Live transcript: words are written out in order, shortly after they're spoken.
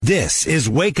This is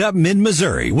Wake Up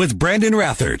Mid-Missouri with Brandon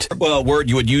Rathert. Well, word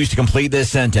you would use to complete this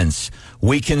sentence.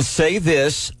 We can say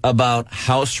this about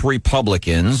House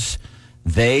Republicans.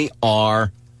 They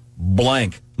are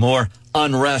blank. More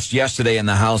unrest yesterday in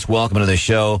the House. Welcome to the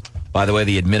show. By the way,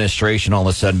 the administration all of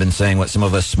a sudden been saying what some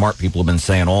of us smart people have been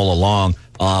saying all along.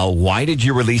 Why did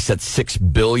you release that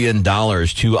 $6 billion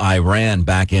to Iran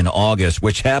back in August,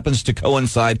 which happens to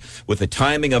coincide with the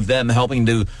timing of them helping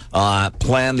to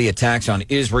plan the attacks on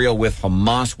Israel with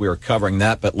Hamas? We are covering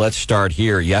that, but let's start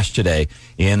here yesterday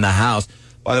in the House.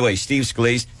 By the way, Steve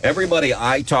Scalise, everybody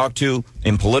I talk to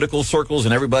in political circles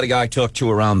and everybody I talk to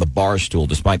around the bar stool,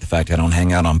 despite the fact I don't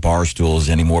hang out on bar stools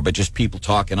anymore, but just people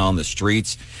talking on the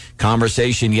streets.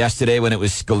 Conversation yesterday when it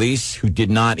was Scalise who did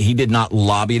not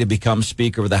lobby to become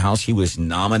Speaker of the House. He was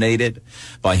nominated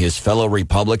by his fellow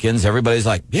Republicans. Everybody's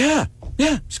like, yeah,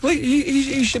 Scalise,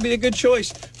 he should be a good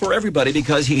choice for everybody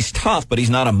because he's tough, but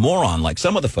he's not a moron like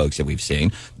some of the folks that we've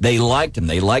seen. They liked him.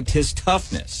 They liked his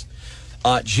toughness.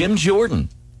 Jim Jordan,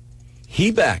 he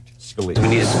backed Scalise. We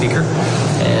need a speaker,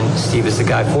 and Steve is the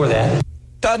guy for that.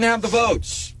 Doesn't have the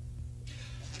votes.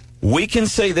 We can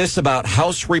say this about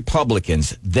House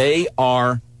Republicans. They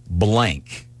are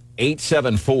blank.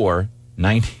 874-90.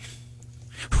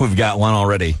 We've got one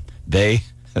already. The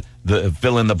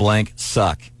fill in the blank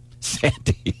suck.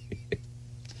 Sandy.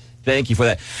 Thank you for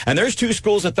that. And there's two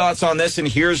schools of thoughts on this, and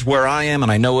here's where I am,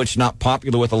 and I know it's not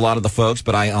popular with a lot of the folks,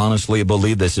 but I honestly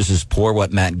believe this. This is poor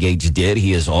what Matt Gaetz did.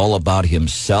 He is all about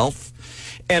himself.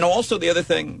 And also the other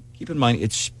thing, keep in mind,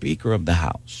 it's Speaker of the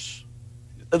House.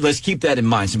 Let's keep that in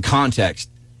mind, some context.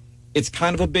 It's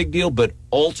kind of a big deal, but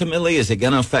ultimately, is it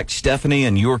going to affect Stephanie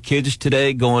and your kids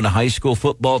today going to high school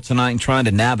football tonight and trying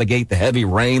to navigate the heavy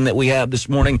rain that we have this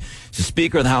morning? So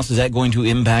Speaker of the House, is that going to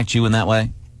impact you in that way?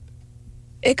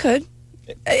 It could.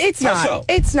 It's not. So?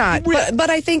 It's not. But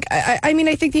I think. I mean,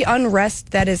 I think the unrest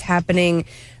that is happening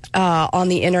on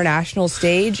the international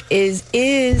stage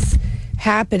is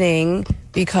happening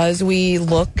because we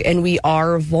look and we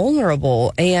are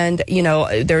vulnerable. And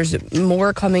there's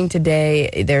more coming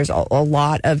today. There's a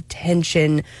lot of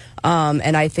tension.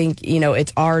 And I think,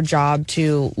 it's our job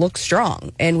to look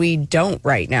strong, and we don't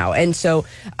right now. And so,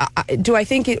 do I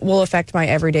think it will affect my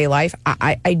everyday life?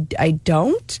 I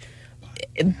don't.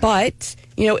 But,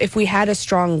 if we had a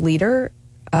strong leader,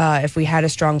 if we had a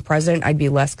strong president, I'd be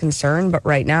less concerned. But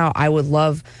right now, I would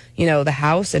love, the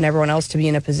House and everyone else to be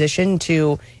in a position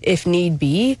to, if need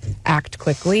be, act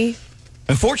quickly.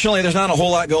 Unfortunately, there's not a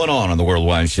whole lot going on the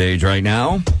worldwide stage right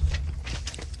now.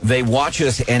 They watch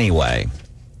us anyway.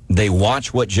 They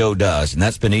watch what Joe does, and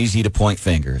that's been easy to point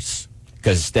fingers.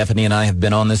 Because Stephanie and I have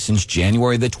been on this since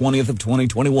January the 20th of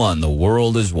 2021. The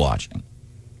world is watching.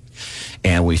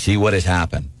 And we see what has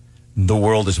happened. The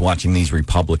world is watching these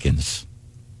Republicans,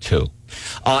 too.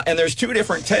 And there's two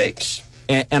different takes.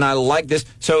 And I like this.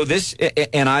 So this,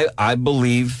 and I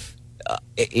believe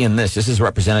in this. This is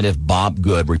Representative Bob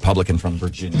Good, Republican from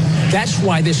Virginia. That's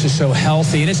why this is so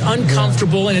healthy. And it's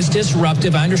uncomfortable and it's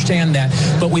disruptive. I understand that.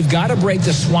 But we've got to break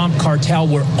the swamp cartel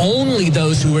where only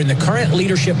those who are in the current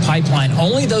leadership pipeline,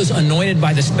 only those anointed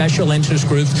by the special interest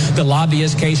groups, the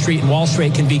lobbyists, K Street and Wall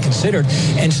Street, can be considered.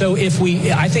 And so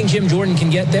I think Jim Jordan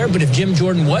can get there. But if Jim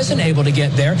Jordan wasn't able to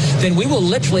get there, then we will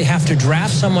literally have to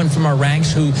draft someone from our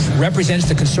ranks who represents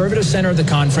the conservative center of the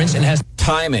conference and has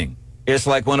timing. It's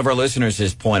like one of our listeners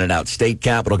has pointed out, state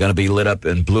capitol going to be lit up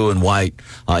in blue and white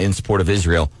in support of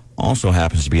Israel. Also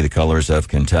happens to be the colors of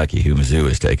Kentucky, who Mizzou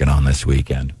is taking on this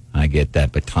weekend. I get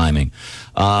that, but timing.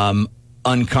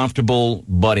 Uncomfortable,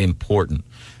 but important.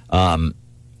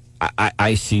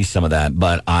 I see some of that,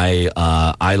 but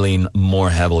I lean more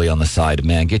heavily on the side of,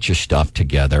 man, get your stuff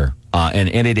together. And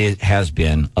it has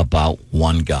been about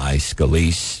one guy,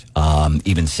 Scalise,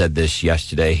 even said this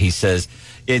yesterday. He says,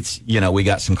 we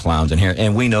got some clowns in here,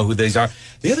 and we know who these are.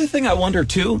 The other thing I wonder,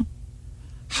 too,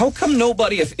 how come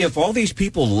nobody, if all these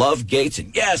people love Gaetz,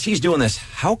 and yes, he's doing this,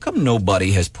 how come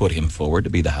nobody has put him forward to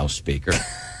be the House Speaker?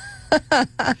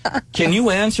 Can you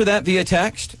answer that via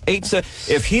text?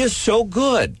 If he is so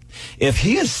good, if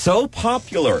he is so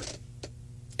popular,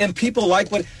 and people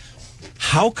like what...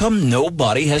 How come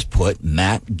nobody has put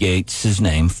Matt Gaetz'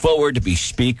 name forward to be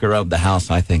Speaker of the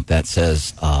House? I think that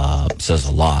says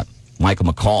a lot. Michael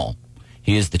McCall,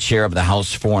 he is the chair of the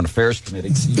House Foreign Affairs Committee.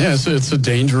 Yes, it's a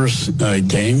dangerous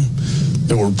game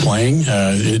that we're playing.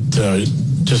 It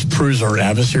just proves our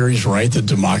adversaries right that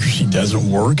democracy doesn't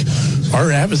work.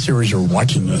 Our adversaries are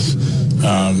watching this,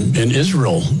 and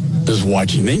Israel is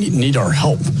watching. They need our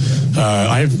help.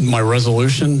 I have my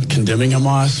resolution condemning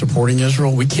Hamas, supporting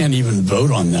Israel. We can't even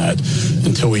vote on that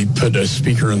until we put a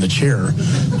speaker in the chair.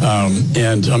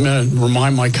 And I'm going to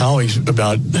remind my colleagues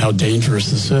about how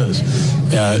dangerous this is.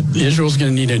 Israel's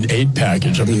going to need an aid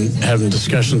package. I've been having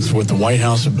discussions with the White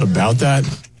House about that.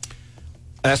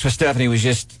 That's what Stephanie was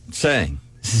just saying.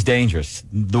 This is dangerous.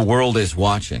 The world is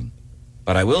watching.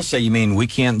 But I will say, you mean we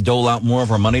can't dole out more of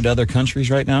our money to other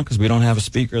countries right now because we don't have a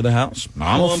Speaker of the House?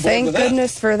 Well, thank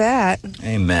goodness for that.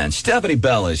 Amen. Stephanie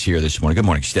Bell is here this morning. Good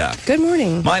morning, Steph. Good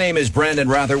morning. My name is Brandon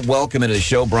Rather. Welcome into the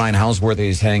show. Brian Houseworthy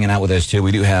is hanging out with us, too.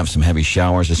 We do have some heavy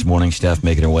showers this morning. Steph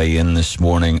making her way in this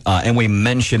morning. And we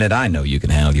mention it. I know you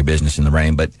can handle your business in the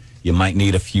rain, but you might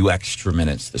need a few extra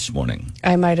minutes this morning.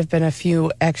 I might have been a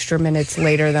few extra minutes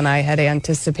later than I had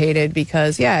anticipated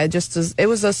because, it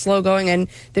was a slow going. And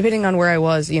depending on where I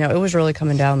was, it was really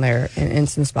coming down there in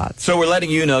some spots. So we're letting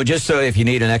you know, just so if you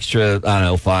need an extra,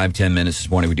 5-10 minutes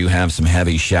this morning, we do have some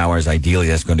heavy showers. Ideally,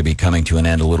 that's going to be coming to an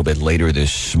end a little bit later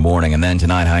this morning. And then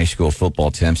tonight, high school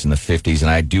football temps in the 50s. And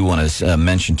I do want to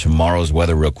mention tomorrow's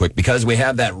weather real quick because we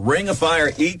have that Ring of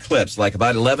Fire eclipse, like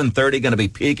about 11:30, going to be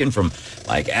peaking from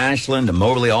like Ashland to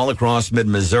Moberly, all across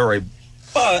mid-Missouri,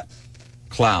 but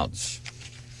clouds.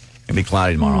 It'll be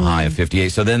cloudy tomorrow, high of 58.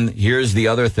 So then here's the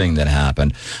other thing that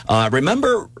happened.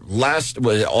 Remember August,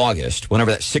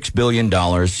 whenever that $6 billion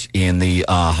in the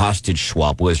hostage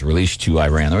swap was released to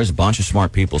Iran, there was a bunch of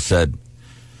smart people said,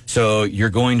 so you're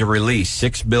going to release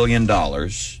 $6 billion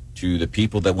to the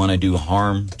people that want to do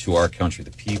harm to our country,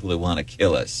 the people that want to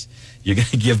kill us. You're going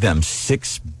to give them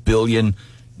 $6 billion.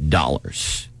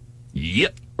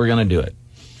 Yep. We're going to do it.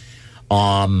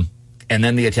 And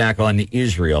then the attack on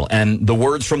Israel. And the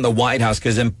words from the White House,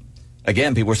 because,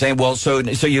 again, people were saying, well, so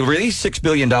you released $6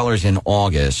 billion in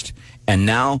August, and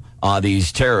now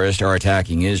these terrorists are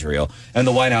attacking Israel. And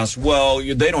the White House, well,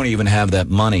 they don't even have that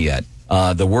money yet.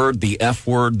 The F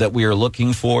word that we are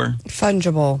looking for?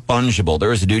 Fungible. Fungible. There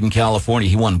was a dude in California.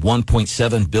 He won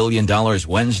 $1.7 billion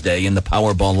Wednesday in the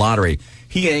Powerball lottery.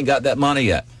 He ain't got that money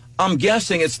yet. I'm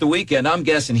guessing it's the weekend. I'm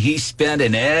guessing he's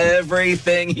spending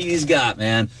everything he's got,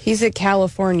 man. He's at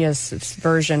California's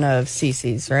version of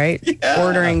Cece's, right? Yeah.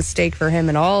 Ordering steak for him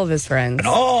and all of his friends. And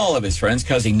all of his friends,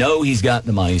 because he knows he's got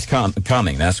the money's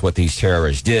coming. That's what these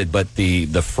terrorists did. But the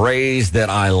phrase that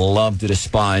I love to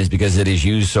despise because it is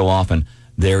used so often,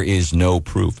 there is no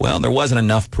proof. Well, there wasn't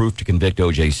enough proof to convict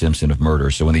O.J. Simpson of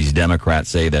murder. So when these Democrats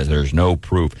say that there's no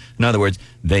proof, in other words,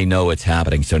 they know it's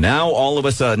happening. So now all of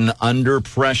a sudden, under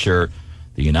pressure,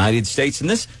 the United States, and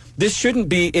this shouldn't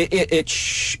be, it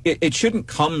shouldn't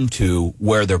come to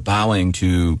where they're bowing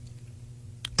to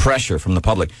pressure from the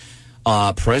public.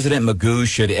 President Magoo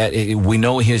should, we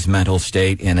know his mental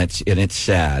state, and it's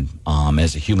sad.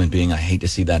 As a human being, I hate to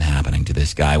see that happening to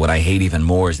this guy. What I hate even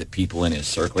more is that people in his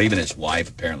circle, even his wife,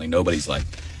 apparently nobody's like,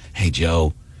 hey,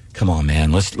 Joe, come on,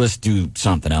 man, let's do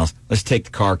something else. Let's take the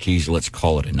car keys, let's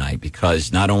call it a night,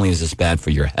 because not only is this bad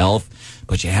for your health,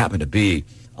 but you happen to be,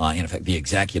 in effect, the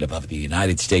executive of the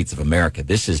United States of America.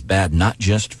 This is bad not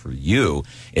just for you.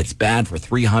 It's bad for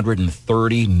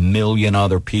 330 million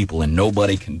other people, and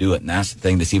nobody can do it. And that's the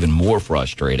thing that's even more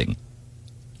frustrating.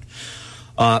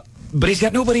 But he's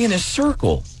got nobody in his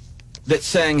circle that's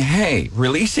saying, hey,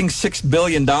 releasing $6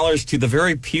 billion to the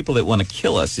very people that want to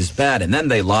kill us is bad. And then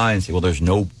they lie and say, well, there's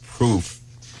no proof.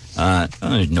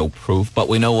 There's no proof, but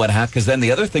we know what happened. Because then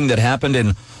the other thing that happened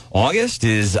in August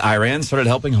is Iran started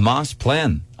helping Hamas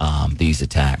plan these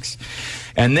attacks.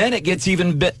 And then it gets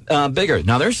even bigger.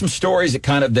 Now, there's some stories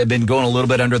that they've been going a little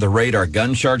bit under the radar.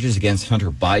 Gun charges against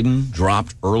Hunter Biden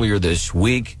dropped earlier this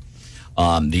week.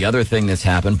 The other thing that's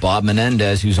happened, Bob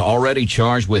Menendez, who's already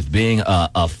charged with being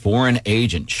a foreign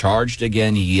agent, charged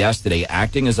again yesterday,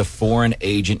 acting as a foreign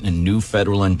agent in a new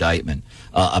federal indictment,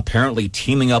 apparently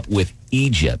teaming up with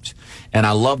Egypt. And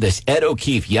I love this. Ed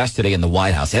O'Keefe yesterday in the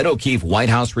White House. Ed O'Keefe, White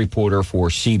House reporter for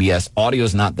CBS.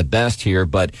 Audio's not the best here,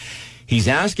 but he's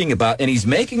asking about, and he's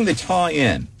making the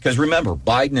tie-in. Because remember,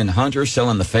 Biden and Hunter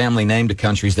selling the family name to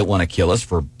countries that want to kill us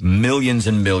for millions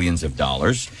and millions of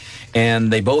dollars.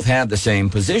 And they both had the same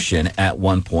position at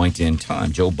one point in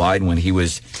time. Joe Biden, when he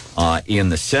was in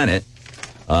the Senate,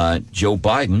 Joe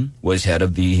Biden was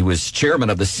he was chairman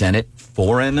of the Senate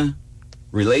Foreign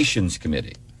Relations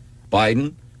Committee.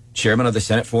 Biden, chairman of the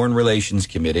Senate Foreign Relations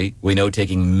Committee, we know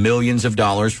taking millions of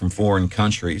dollars from foreign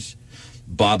countries.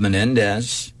 Bob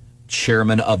Menendez,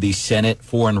 chairman of the Senate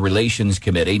Foreign Relations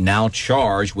Committee, now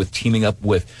charged with teaming up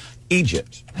with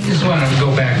Egypt. I just want to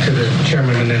go back to the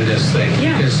Chairman Menendez thing,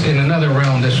 because in another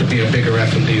realm, this would be a bigger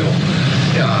effing deal.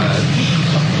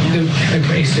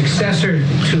 a successor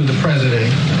to the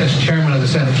president as chairman of the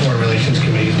Senate Foreign Relations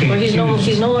Committee is being accused.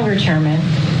 He's no longer chairman.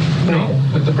 No,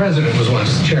 but the president was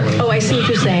once chairman. Oh, I see what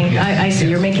you're saying. I see.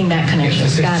 You're making that connection.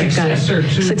 Yes, got it.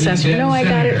 Successor. No, I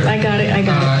got it.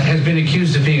 Has been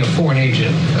accused of being a foreign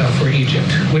agent for Egypt,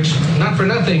 which, not for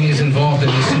nothing, is involved in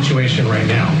this situation right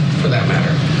now, for that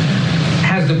matter.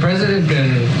 Has the president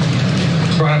been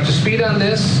brought up to speed on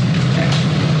this?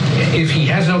 If he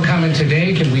has no comment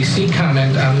today, can we see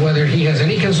comment on whether he has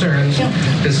any concerns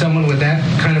that someone with that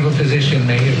kind of a position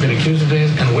may have been accused of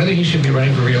this, and whether he should be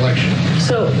running for re-election?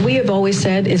 So we have always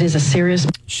said it is a serious...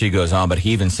 She goes on, but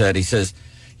he even said, he says,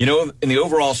 you know, in the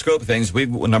overall scope of things,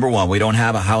 number one, we don't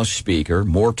have a House Speaker.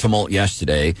 More tumult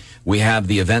yesterday. We have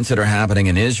the events that are happening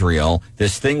in Israel.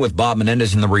 This thing with Bob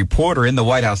Menendez and the reporter in the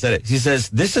White House said it. He says,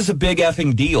 this is a big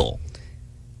effing deal.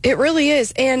 It really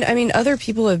is. And I mean, other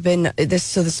people have been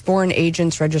this Foreign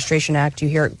Agents Registration Act, you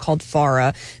hear it called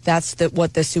FARA. That's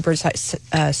what the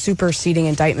superseding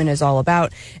indictment is all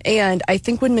about. And I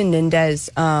think when Menendez,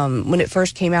 when it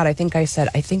first came out, I think I said,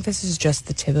 I think this is just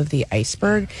the tip of the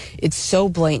iceberg. It's so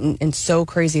blatant and so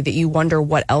crazy that you wonder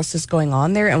what else is going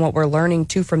on there. And what we're learning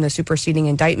too from the superseding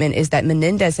indictment is that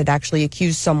Menendez had actually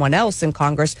accused someone else in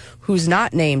Congress who's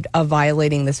not named of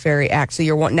violating this very act. So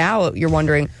you're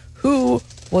wondering who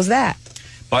was that?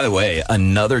 By the way,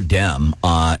 another Dem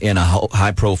in a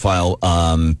high-profile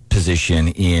position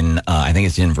in, I think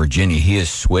it's in Virginia. He has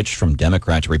switched from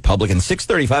Democrat to Republican.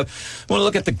 635. I want to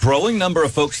look at the growing number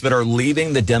of folks that are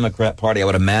leaving the Democrat Party, I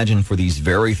would imagine, for these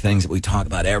very things that we talk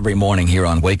about every morning here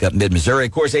on Wake Up Mid-Missouri.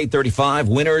 Of course, 8:35,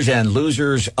 winners and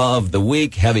losers of the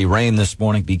week. Heavy rain this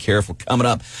morning. Be careful. Coming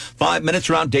up, 5 minutes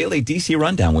around Daily DC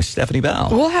Rundown with Stephanie Bell.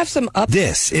 We'll have some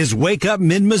This is Wake Up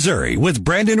Mid-Missouri with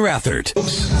Brandon Rathert.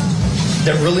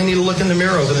 That really need to look in the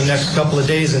mirror over the next couple of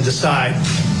days and decide,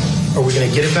 are we going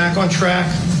to get it back on track?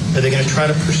 Are they going to try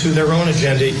to pursue their own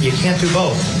agenda? You can't do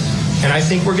both. And I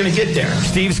think we're going to get there.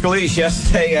 Steve Scalise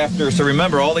yesterday so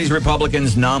remember, all these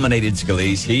Republicans nominated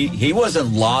Scalise. He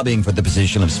wasn't lobbying for the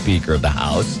position of Speaker of the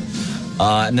House.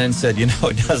 And then said,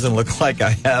 it doesn't look like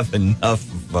I have enough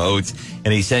votes.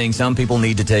 And he's saying some people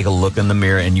need to take a look in the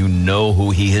mirror, and you know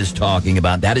who he is talking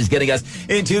about. That is getting us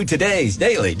into today's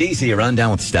Daily DC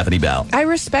Rundown with Stephanie Bell. I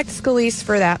respect Scalise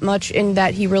for that much, in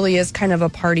that he really is kind of a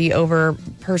party over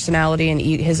personality and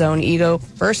his own ego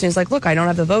first. And he's like, look, I don't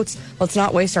have the votes. Let's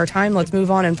not waste our time. Let's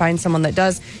move on and find someone that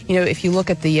does. If you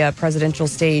look at the presidential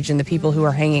stage and the people who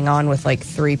are hanging on with like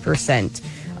 3%,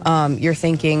 you're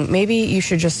thinking maybe you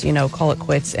should just, call it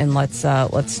quits and let's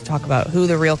talk about who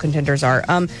the real contenders are.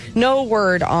 No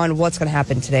word on what's going to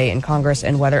happen today in Congress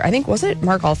and whether, I think, was it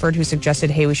Mark Alford who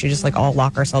suggested, hey, we should just all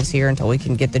lock ourselves here until we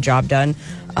can get the job done.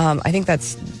 I think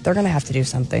they're going to have to do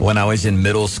something. When I was in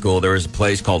middle school, there was a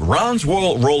place called Ron's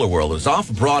Roller World. It was off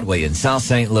Broadway in South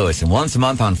St. Louis. And once a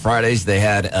month on Fridays, they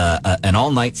had an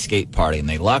all-night skate party, and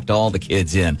they locked all the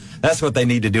kids in. That's what they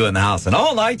need to do in the house, an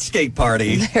all-night skate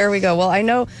party. There we go. Well, I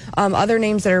know other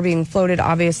names that are being floated,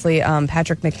 obviously,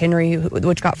 Patrick McHenry,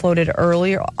 which got floated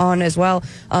earlier on as well.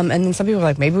 And then some people are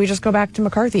like, maybe we just go back to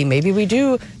McCarthy. Maybe we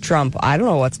do Trump. I don't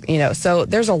know so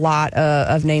there's a lot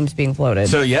of names being floated.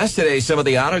 So yesterday, some of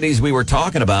the oddities we were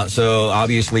talking about. So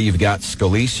obviously you've got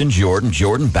Scalise and Jordan.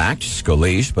 Jordan backed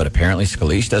Scalise, but apparently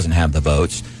Scalise doesn't have the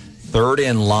votes. Third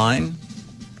in line,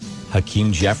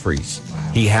 Hakeem Jeffries.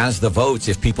 He has the votes.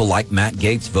 If people like Matt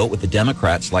Gaetz vote with the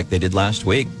Democrats like they did last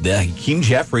week, Hakeem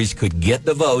Jeffries could get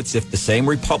the votes if the same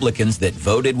Republicans that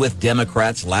voted with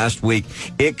Democrats last week.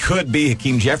 It could be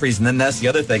Hakeem Jeffries. And then that's the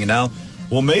other thing. Now,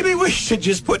 well, maybe we should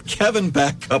just put Kevin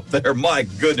back up there. My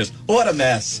goodness, what a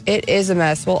mess. It is a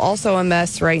mess. Well, also a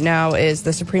mess right now is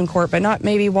the Supreme Court, but not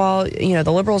maybe while, the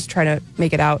liberals try to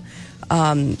make it out.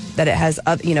 That it has,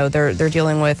 they're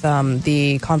dealing with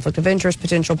the conflict of interest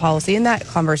potential policy, and that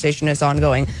conversation is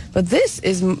ongoing. But this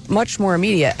is much more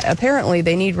immediate. Apparently,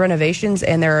 they need renovations,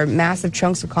 and there are massive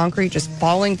chunks of concrete just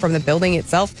falling from the building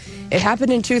itself. It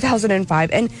happened in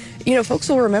 2005. And, folks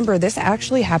will remember this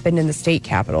actually happened in the state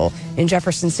capitol in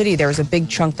Jefferson City. There was a big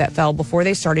chunk that fell before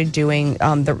they started doing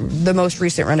the most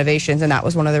recent renovations, and that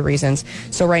was one of the reasons.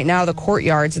 So right now, the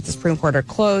courtyards at the Supreme Court are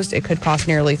closed. It could cost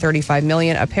nearly $35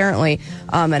 million. Apparently,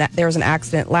 and there was an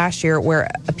accident last year where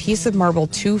a piece of marble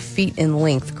 2 feet in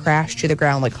length crashed to the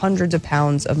ground, like hundreds of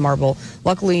pounds of marble.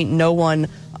 Luckily, no one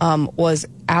was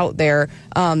out there.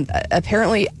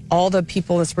 Apparently, all the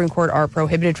people in the Supreme Court are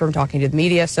prohibited from talking to the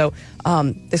media. So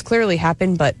this clearly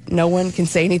happened, but no one can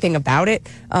say anything about it.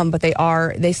 But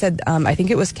they said, I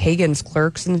think it was Kagan's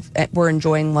clerks were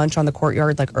enjoying lunch on the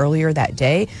courtyard earlier that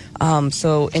day.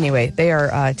 So anyway, they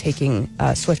are taking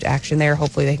swift action there.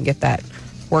 Hopefully they can get that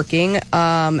working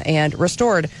and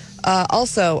restored.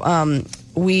 Also,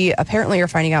 we apparently are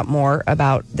finding out more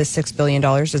about the $6 billion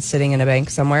that's sitting in a bank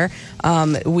somewhere.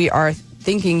 We are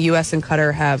thinking U.S. and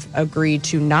Qatar have agreed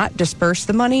to not disperse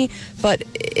the money, but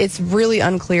it's really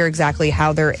unclear exactly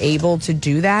how they're able to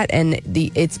do that. And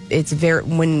it's very,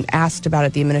 when asked about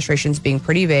it, the administration's being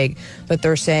pretty vague, but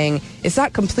they're saying it's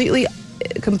not completely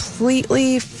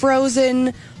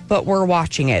frozen, but we're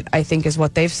watching it, I think is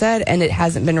what they've said, and it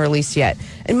hasn't been released yet.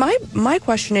 And my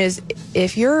question is,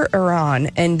 if you're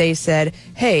Iran and they said,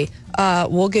 hey,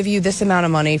 we'll give you this amount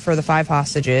of money for the 5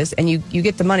 hostages, and you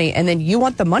get the money, and then you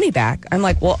want the money back, I'm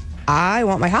like, well, I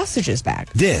want my hostages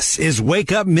back. This is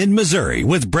Wake Up Mid-Missouri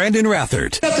with Brandon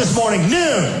Rathert. Up this morning,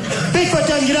 noon. Bigfoot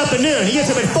doesn't get up at noon. He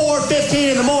gets up at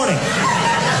 4:15 in the morning.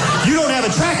 You don't have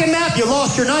a tracking map. You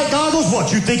lost your night goggles.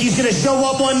 What, you think he's going to show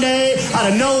up one day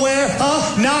out of nowhere?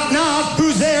 Huh? Knock, knock.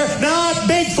 Who's there? Not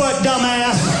Bigfoot,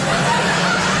 dumbass.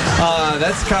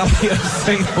 That's copy of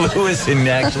St. Louis and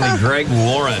actually Greg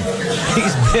Warren.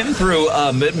 He's been through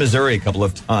mid-Missouri a couple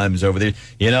of times over there.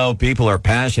 You know, people are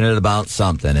passionate about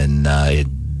something, and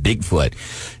Bigfoot.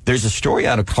 There's a story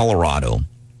out of Colorado,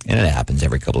 and it happens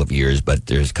every couple of years, but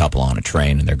there's a couple on a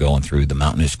train, and they're going through the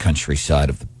mountainous countryside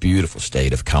of the beautiful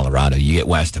state of Colorado. You get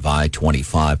west of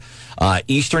I-25.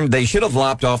 Eastern, they should have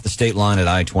lopped off the state line at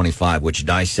I-25, which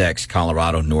dissects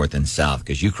Colorado north and south,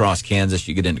 because you cross Kansas,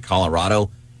 you get into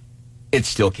Colorado, it's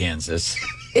still Kansas.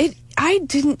 I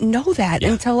didn't know that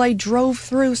until I drove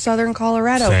through southern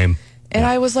Colorado. Same. And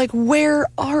I was like,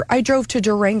 I drove to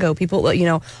Durango, people,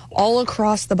 all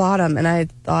across the bottom, and I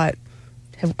thought,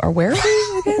 where are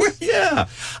we again? Yeah.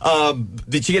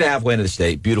 Did you get halfway into the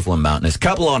state? Beautiful and mountainous.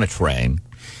 Couple on a train,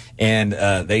 and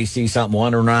they see something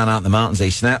wandering around out in the mountains. They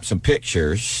snap some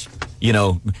pictures.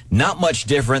 Not much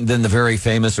different than the very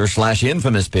famous or /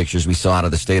 infamous pictures we saw out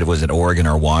of the state of, was it Oregon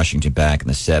or Washington back in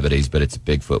the 70s, but it's a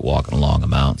Bigfoot walking along a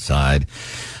mountainside.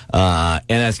 And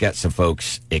that's got some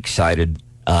folks excited.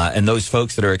 And those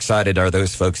folks that are excited are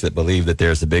those folks that believe that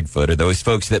there's a Bigfoot, or those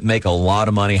folks that make a lot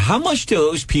of money. How much do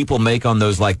those people make on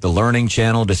those, like the Learning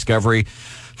Channel, Discovery?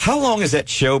 How long has that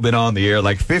show been on the air?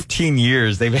 Like 15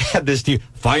 years. They've had this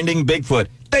Finding Bigfoot.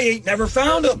 They ain't never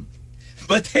found him.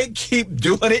 But they keep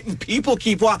doing it, and people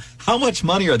keep watching. How much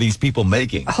money are these people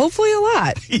making? Hopefully a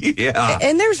lot. Yeah.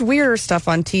 And there's weirder stuff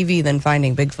on TV than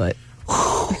Finding Bigfoot.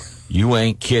 You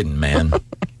ain't kidding, man.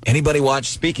 Anybody watch,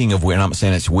 speaking of weird, I'm not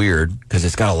saying it's weird, because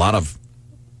it's got a lot of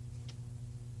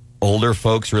older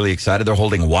folks really excited. They're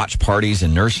holding watch parties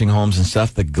in nursing homes and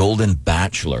stuff. The Golden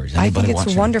Bachelor. I think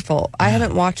it's wonderful. I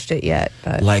haven't watched it yet.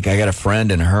 But I got a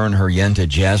friend, and her Yenta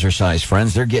jazzercise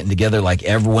friends, they're getting together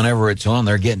whenever it's on,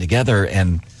 they're getting together,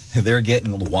 and they're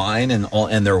getting wine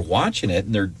and they're watching it,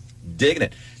 and they're digging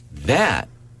it. That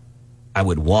I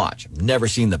would watch. I've never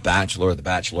seen The Bachelor or The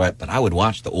Bachelorette, but I would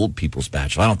watch The Old People's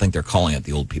Bachelor. I don't think they're calling it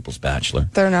The Old People's Bachelor.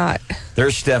 They're not.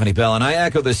 There's Stephanie Bell, and I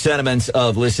echo the sentiments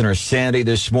of listener Sandy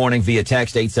this morning via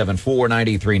text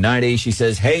 874-9390. She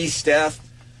says, hey, Steph,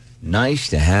 nice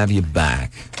to have you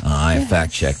back. I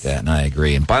fact-checked that, and I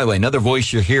agree. And by the way, another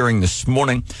voice you're hearing this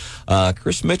morning,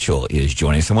 Chris Mitchell is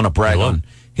joining us. I want to brag on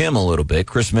him a little bit.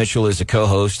 Chris Mitchell is a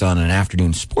co-host on an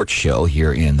afternoon sports show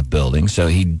here in the building, so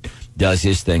he does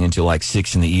his thing until like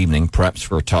 6 in the evening, preps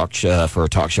for a talk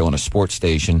show on a sports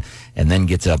station, and then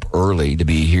gets up early to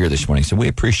be here this morning. So we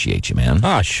appreciate you, man.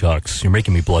 Ah, shucks. You're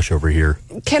making me blush over here.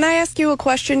 Can I ask you a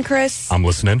question, Chris? I'm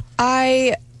listening.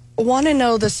 I want to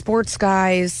know the sports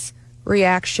guy's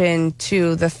reaction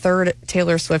to the third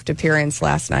Taylor Swift appearance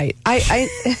last night.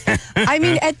 I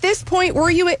mean, at this point,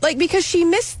 were you because she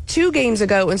missed 2 games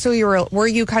ago, and so were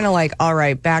you kind of like, all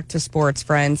right, back to sports,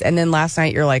 friends, and then last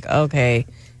night you're like, okay,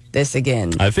 this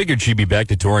again. I figured she'd be back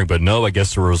to touring, but no, I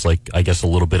guess there was a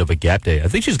little bit of a gap day. I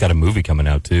think she's got a movie coming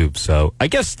out too, so I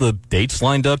guess the dates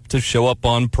lined up to show up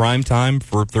on prime time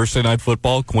for Thursday Night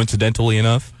Football, coincidentally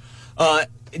enough.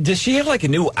 Does she have a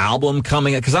new album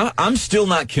coming? Because I'm still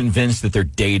not convinced that they're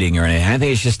dating or anything. I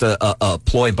think it's just a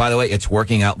ploy. By the way, it's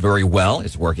working out very well.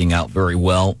 It's working out very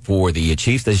well for the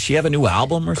Chiefs. Does she have a new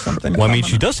album or something? Well, I mean,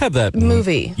 she does have that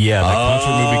movie. Yeah, that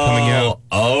concert movie coming out.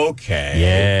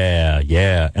 Okay.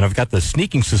 Yeah. And I've got the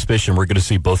sneaking suspicion we're going to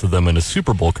see both of them in a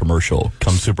Super Bowl commercial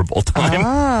come Super Bowl time.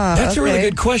 That's a really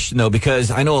good question, though,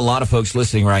 because I know a lot of folks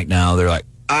listening right now, they're like,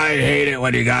 I hate it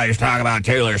when you guys talk about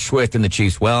Taylor Swift and the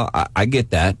Chiefs. Well, I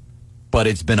get that, but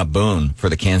it's been a boon for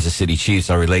the Kansas City Chiefs.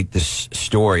 I'll relate this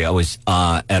story. I was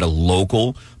at a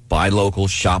local, buy local,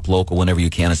 shop local whenever you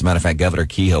can. As a matter of fact, Governor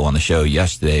Kehoe on the show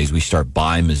yesterday, as we start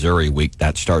Buy Missouri Week,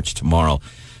 that starts tomorrow.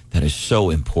 that is so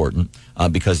important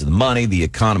because of the money, the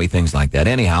economy, things like that.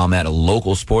 Anyhow, I'm at a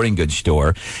local sporting goods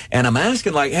store, and I'm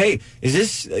asking, like, hey, is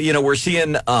this, we're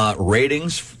seeing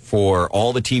ratings for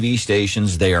all the TV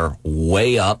stations. They are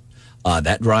way up.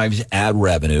 That drives ad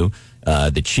revenue.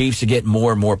 The Chiefs are getting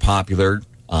more and more popular.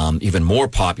 Even more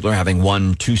popular, having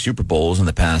won 2 Super Bowls in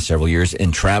the past several years,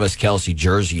 and Travis Kelce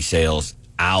jersey sales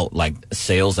up like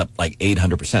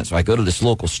 800%. So I go to this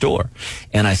local store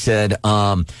and I said,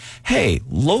 hey,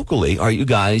 locally, are you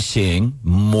guys seeing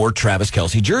more Travis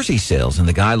Kelce jersey sales? And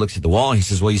the guy looks at the wall and he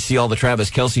says, well, you see all the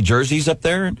Travis Kelce jerseys up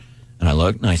there? And I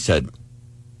looked and I said,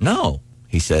 no.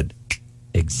 He said,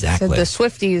 exactly. So the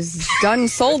Swifties done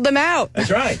sold them out.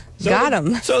 That's right. So Got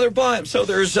them. So they're buying. So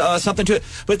there's something to it.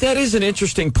 But that is an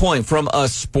interesting point from a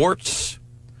sports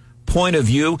point of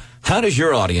view. How does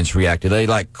your audience react? Do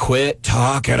they quit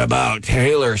talking about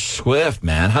Taylor Swift,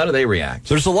 man? How do they react?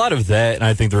 There's a lot of that, and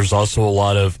I think there's also a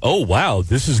lot of, oh, wow,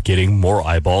 this is getting more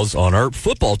eyeballs on our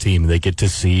football team. They get to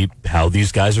see how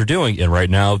these guys are doing, and right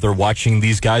now they're watching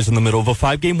these guys in the middle of a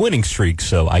 5-game winning streak,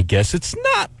 so I guess it's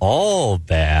not all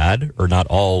bad, or not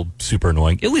all super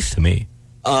annoying, at least to me.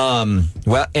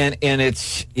 Well, and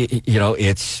it's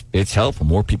helpful.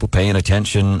 More people paying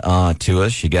attention to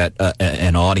us. You got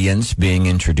an audience being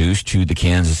introduced to the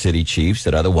Kansas City Chiefs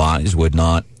that otherwise would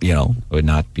not be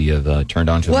turned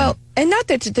on to them. Well, and not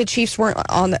that the Chiefs weren't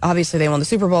obviously they won the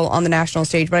Super Bowl on the national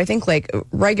stage, but I think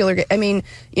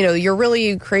your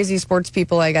really crazy sports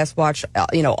people, I guess, watch,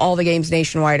 all the games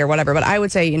nationwide or whatever. But I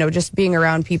would say, just being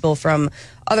around people from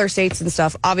other states and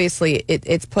stuff, obviously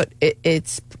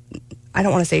it's I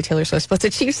don't want to say Taylor Swift puts the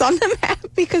Chiefs on the map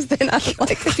because then I don't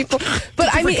like the people. But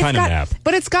I mean,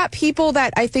 it's got people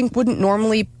that I think wouldn't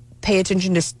normally pay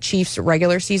attention to Chiefs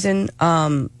regular season.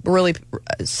 Really,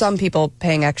 some people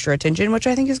paying extra attention, which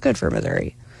I think is good for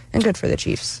Missouri and good for the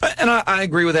Chiefs. And I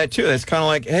agree with that too. It's kind of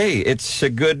like, hey, it's a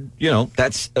good,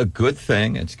 that's a good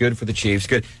thing. It's good for the Chiefs.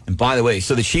 Good. And by the way,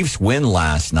 so the Chiefs win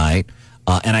last night.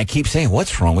 And I keep saying,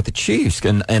 what's wrong with the Chiefs?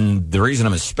 And the reason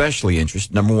I'm especially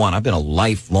interested, number one, I've been a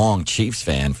lifelong Chiefs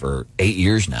fan for 8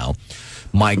 years now.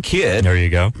 My kid, there you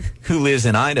go, who lives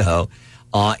in Idaho,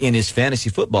 in his fantasy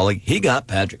football league, he got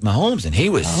Patrick Mahomes, and he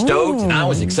was stoked, and I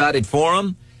was excited for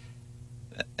him.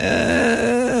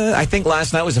 I think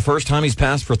last night was the first time he's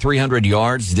passed for 300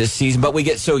 yards this season, but we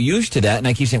get so used to that, and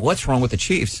I keep saying, what's wrong with the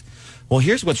Chiefs? Well,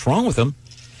 here's what's wrong with them.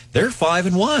 They're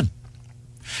 5-1.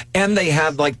 And they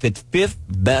have the 5th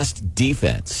best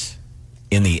defense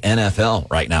in the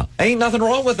NFL right now. Ain't nothing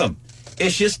wrong with them.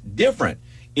 It's just different.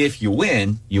 If you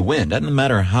win, you win. Doesn't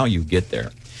matter how you get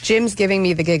there. Jim's giving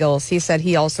me the giggles. He said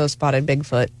he also spotted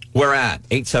Bigfoot. We're at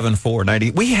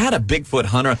 874-90. We had a Bigfoot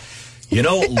hunter,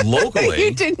 locally.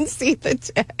 You didn't see the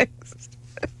text.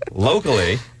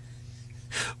 Locally,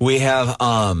 we had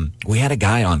a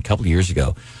guy on a couple of years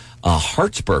ago,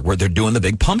 Hartsburg, where they're doing the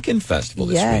big pumpkin festival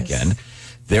this weekend.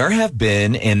 There have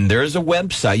been, and there's a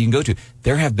website you can go to,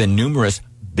 there have been numerous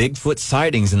Bigfoot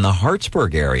sightings in the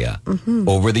Hartsburg area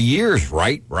over the years,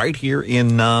 right here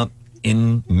in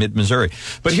mid-Missouri.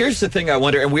 But here's the thing I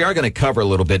wonder, and we are going to cover a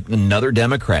little bit, another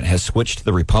Democrat has switched to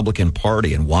the Republican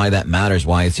Party and why that matters,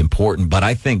 why it's important. But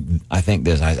I think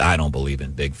this, I don't believe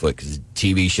in Bigfoot because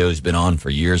TV show's been on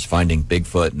for years finding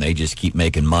Bigfoot and they just keep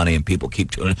making money and people keep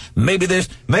doing it. Maybe this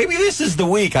is the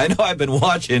week. I know I've been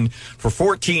watching for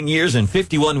 14 years and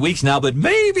 51 weeks now, but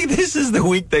maybe this is the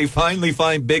week they finally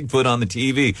find Bigfoot on the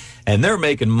TV and they're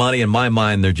making money. In my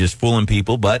mind, they're just fooling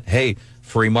people. But hey,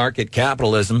 free market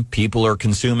capitalism, people are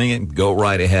consuming it, go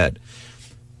right ahead.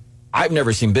 I've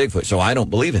never seen Bigfoot, so I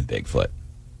don't believe in Bigfoot.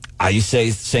 I used to say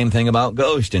the same thing about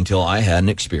ghost until I had an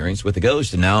experience with a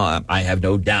ghost, and now I have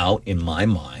no doubt in my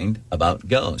mind about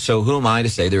ghosts. So who am I to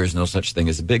say there is no such thing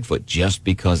as a Bigfoot just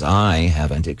because I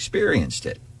haven't experienced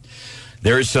it?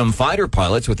 There's some fighter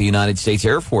pilots with the United States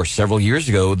Air Force several years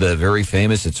ago, the very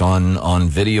famous, it's on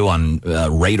video, on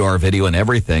radar video and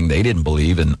everything. They didn't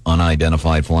believe in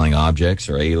unidentified flying objects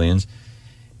or aliens.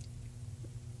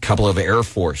 A couple of Air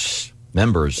Force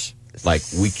members,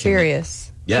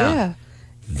 serious. Yeah.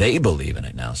 They believe in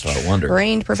it now, so I wonder.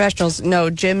 Trained professionals. No,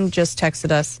 Jim just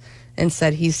texted us and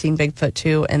said he's seen Bigfoot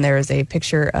too, and there is a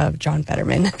picture of John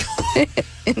Fetterman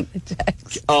in the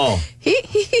text. Oh.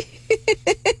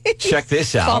 Check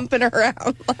this out. Bumping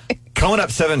around. Coming up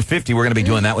 7:50, we're going to be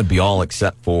doing That Would Be All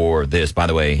Except for This. By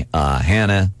the way,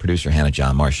 producer Hannah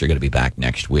John Marsh, you're going to be back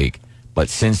next week. But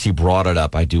since he brought it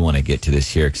up, I do want to get to this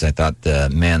here because I thought,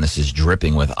 this is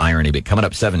dripping with irony. But coming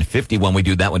up 7:50, when we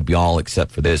do That Would Be All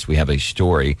Except for This, we have a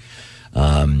story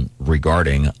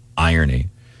regarding irony.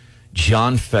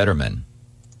 John Fetterman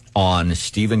on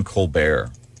Stephen Colbert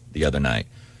the other night.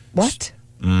 What?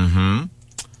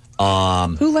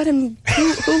 Who let him?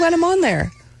 Who let him on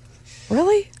there?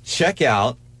 Really? Check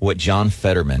out what John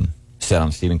Fetterman said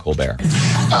on Stephen Colbert.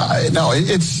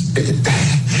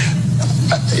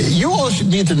 You all should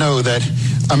need to know that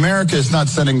America is not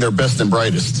sending their best and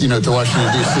brightest, to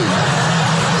Washington, D.C.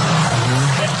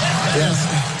 Yes.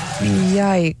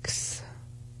 Yikes.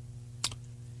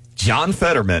 John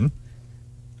Fetterman,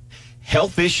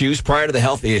 health issues, prior to the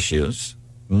health issues,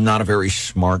 not a very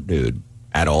smart dude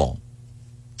at all.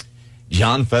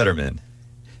 John Fetterman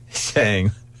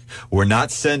saying, we're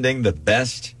not sending the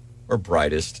best or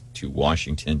brightest to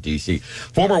Washington, D.C.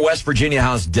 Former West Virginia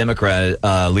House Democrat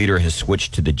leader has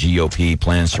switched to the GOP,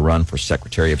 plans to run for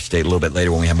Secretary of State a little bit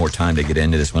later when we have more time to get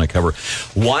into this. When I cover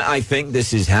why I think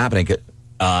this is happening.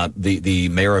 The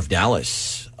mayor of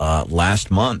Dallas last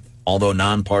month, although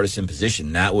nonpartisan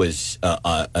position, that was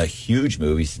a huge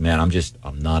move. He said, man,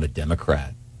 I'm not a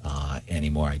Democrat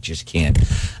anymore. I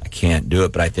can't do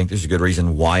it. But I think there's a good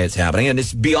reason why it's happening. And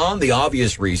it's beyond the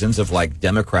obvious reasons of like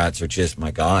Democrats are just,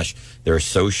 my gosh, they're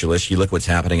socialists. You look what's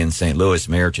happening in St. Louis.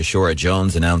 Mayor Tashora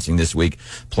Jones announcing this week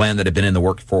plan that had been in the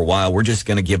works for a while. We're just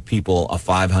going to give people a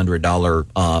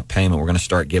 $500 payment. We're going to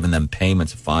start giving them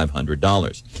payments of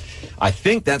 $500. I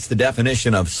think that's the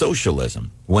definition of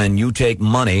socialism, when you take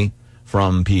money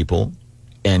from people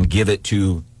and give it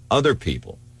to other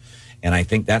people. And I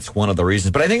think that's one of the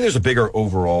reasons. But I think there's a bigger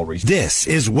overall reason. This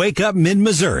is Wake Up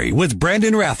Mid-Missouri with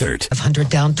Brandon Rathert. 500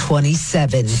 down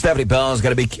 27. Stephanie Bell's got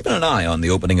to be keeping an eye on the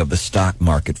opening of the stock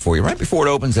market for you right before it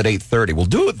opens at 8:30. We'll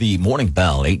do it the morning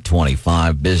bell,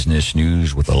 8:25, business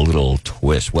news with a little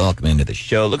twist. Welcome into the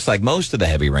show. Looks like most of the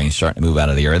heavy rain starting to move out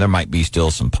of the area. There might be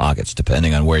still some pockets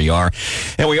depending on where you are.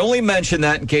 And we only mention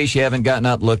that in case you haven't gotten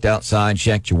out, looked outside,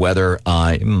 checked your weather.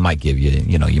 It might give you,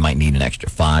 you might need an extra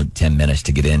 5-10 minutes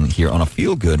to get in here on a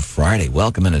feel-good Friday.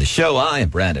 Welcome into the show. I am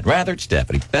Brandon Rathert.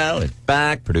 Stephanie Bell is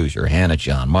back. Producer Hannah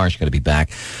John Marsh going to be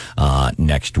back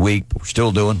next week. But we're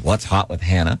still doing What's Hot with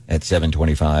Hannah at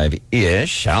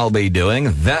 7:25-ish. I'll be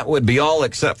doing That Would Be All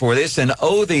Except for This. And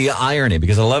oh, the irony,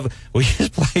 because we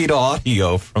just played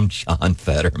audio from John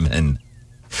Fetterman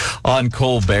on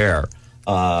Colbert.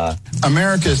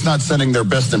 America is not sending their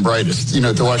best and brightest, to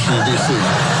Washington, D.C.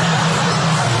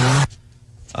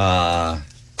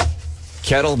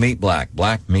 Kettle meet black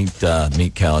meet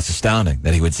kettle. It's astounding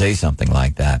that he would say something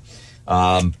like that.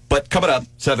 But coming up,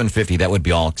 7:50, that would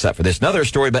be all except for this. Another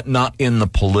story, but not in the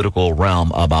political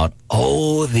realm, about,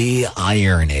 the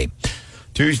irony.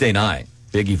 Tuesday night,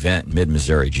 big event in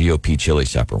mid-Missouri, GOP chili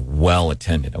supper, well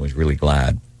attended. I was really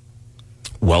glad.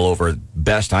 Well over,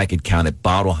 best I could count it,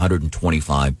 about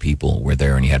 125 people were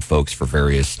there, and you had folks for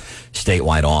various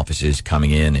statewide offices coming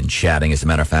in and chatting. As a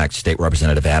matter of fact, State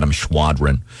Representative Adam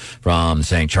Schwadron from the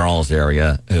St. Charles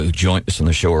area, who joined us on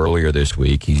the show earlier this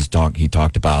week, he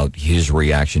talked about his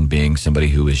reaction, being somebody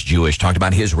who is Jewish, talked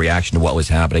about his reaction to what was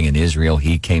happening in Israel.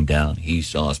 He came down, he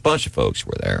saw us, a bunch of folks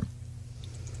were there.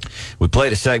 We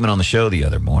played a segment on the show the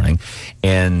other morning,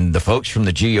 and the folks from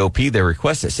the GOP, they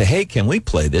requested, say, hey, can we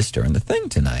play this during the thing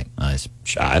tonight? I said,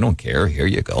 I don't care. Here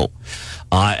you go.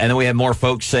 And then we had more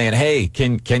folks saying, hey,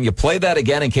 can you play that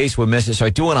again in case we miss it? So I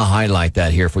do want to highlight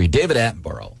that here for you. David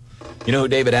Attenborough. You know who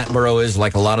David Attenborough is?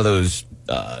 Like a lot of those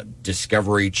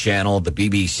Discovery Channel, the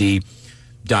BBC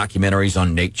documentaries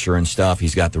on nature and stuff.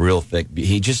 He's got the real thick.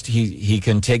 He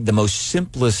can take the most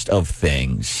simplest of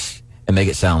things and make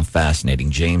it sound fascinating.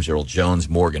 James Earl Jones,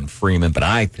 Morgan Freeman, but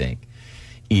I think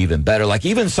even better, like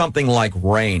even something like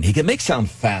rain, he can make sound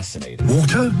fascinating.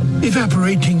 Water,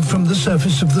 evaporating from the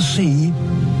surface of the sea,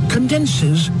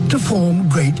 condenses to form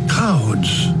great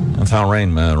clouds. That's how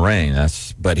rain.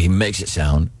 But he makes it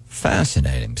sound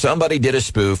fascinating. Somebody did a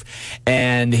spoof,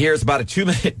 and here's about a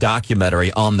 2-minute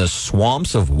documentary on the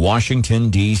swamps of Washington,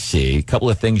 D.C. A couple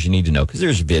of things you need to know, because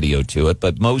there's video to it,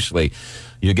 but mostly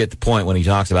you get the point when he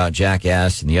talks about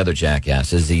Jackass and the other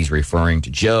jackasses. He's referring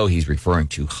to Joe, he's referring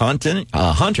to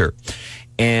Hunter,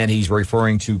 and he's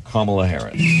referring to Kamala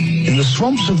Harris. In the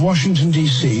swamps of Washington,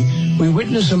 D.C., we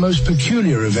witness a most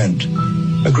peculiar event.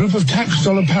 A group of tax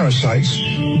dollar parasites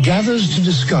gathers to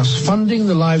discuss funding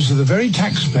the lives of the very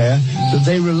taxpayer that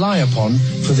they rely upon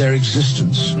for their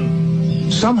existence.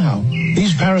 Somehow,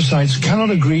 these parasites cannot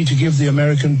agree to give the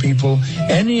American people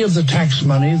any of the tax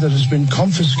money that has been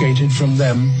confiscated from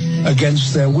them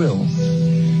against their will.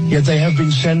 Yet they have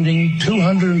been sending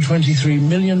 $223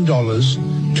 million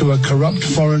to a corrupt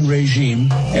foreign regime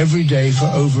every day for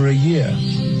over a year.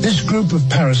 This group of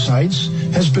parasites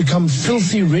has become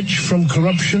filthy rich from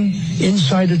corruption,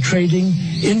 insider trading,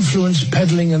 influence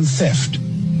peddling, and theft.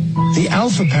 The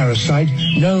alpha parasite,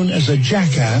 known as a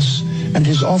jackass, and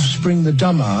his offspring, the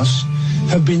dumbass,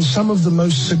 have been some of the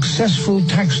most successful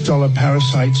tax dollar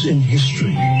parasites in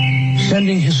history,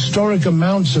 sending historic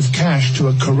amounts of cash to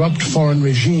a corrupt foreign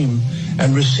regime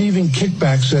and receiving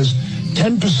kickbacks as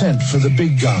 10% for the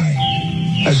big guy.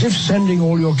 As if sending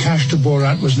all your cash to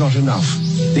Borat was not enough,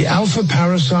 the alpha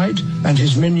parasite and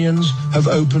his minions have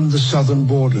opened the southern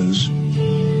borders.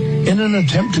 In an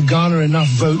attempt to garner enough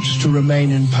votes to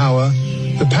remain in power,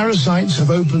 the parasites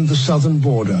have opened the southern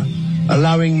border,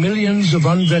 allowing millions of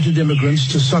unvetted immigrants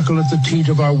to suckle at the teat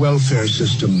of our welfare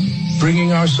system,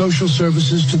 bringing our social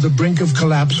services to the brink of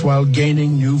collapse while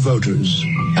gaining new voters.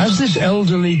 As this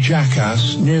elderly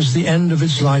jackass nears the end of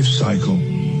its life cycle,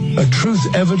 a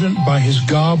truth evident by his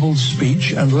garbled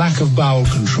speech and lack of bowel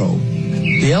control,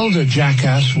 the elder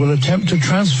jackass will attempt to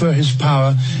transfer his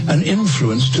power and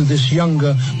influence to this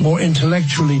younger, more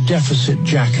intellectually deficit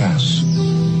jackass.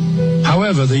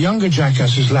 However, the younger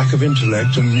jackass's lack of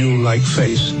intellect and mule-like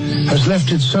face has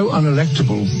left it so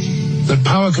unelectable that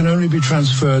power can only be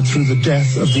transferred through the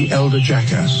death of the elder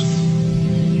jackass.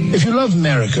 If you love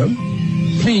America,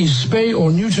 please spay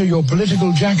or neuter your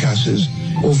political jackasses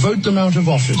or vote them out of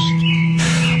office.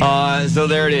 So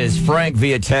there it is. Frank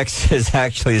via text says,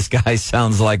 actually, this guy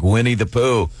sounds like Winnie the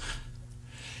Pooh.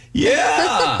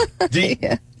 Yeah.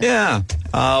 Yeah.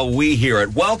 We hear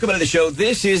it. Welcome to the show.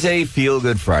 This is a Feel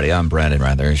Good Friday. I'm Brandon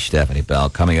Rather, Stephanie Bell.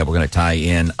 Coming up, we're going to tie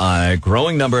in a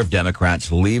growing number of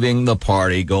Democrats leaving the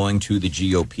party, going to the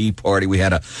GOP party. We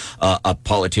had a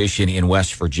politician in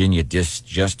West Virginia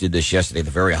just did this yesterday,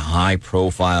 the very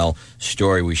high-profile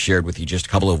story we shared with you just a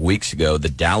couple of weeks ago. The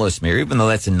Dallas mayor, even though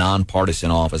that's a nonpartisan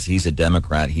office, he's a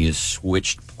Democrat. He has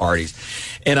switched parties.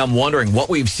 And I'm wondering what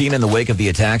we've seen in the wake of the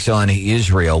attacks on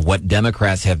Israel, what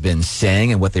Democrats have been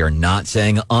saying and what they are not saying.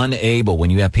 Unable,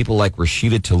 when you have people like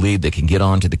Rashida Tlaib that can get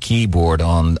onto the keyboard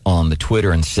on the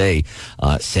Twitter and say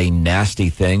nasty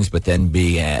things, but then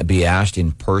be asked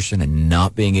in person and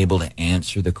not being able to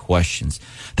answer the questions.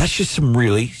 That's just some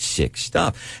really sick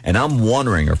stuff. And I'm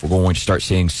wondering if we're going to start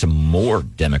seeing some more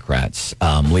Democrats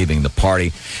leaving the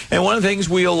party. And one of the things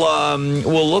we'll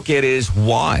look at is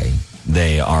why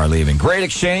they are leaving. Great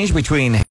exchange between